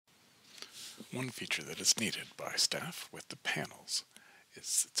One feature that is needed by staff with the panels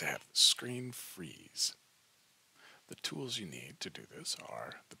is to have the screen freeze. The tools you need to do this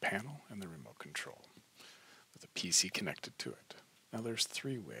are the panel and the remote control, with a PC connected to it. Now there's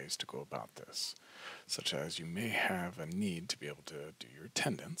 3 ways to go about this, such as you may have a need to be able to do your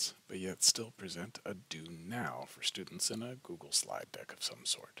attendance, but yet still present a do now for students in a Google slide deck of some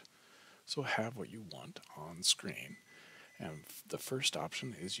sort. So have what you want on screen, and the first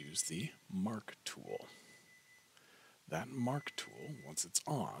option is use the mark tool. That mark tool, once it's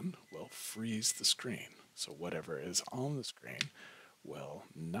on, will freeze the screen, so whatever is on the screen will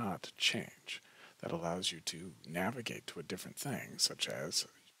not change. That allows you to navigate to a different thing, such as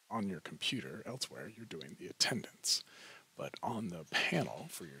on your computer elsewhere, you're doing the attendance. But on the panel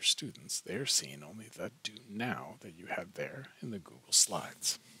for your students, they're seeing only the do now that you had there in the Google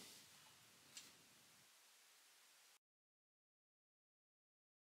Slides.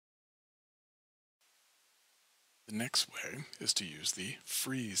 The next way is to use the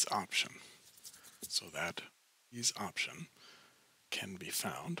freeze option. So that freeze option can be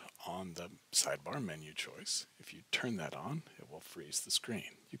found on the sidebar menu choice. If you turn that on, it will freeze the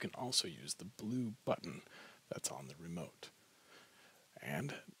screen. You can also use the blue button that's on the remote.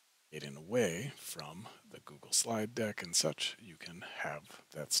 And getting away from the Google slide deck and such, you can have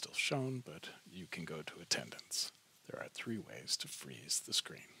that still shown, but you can go to attendance. There are 3 ways to freeze the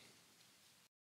screen.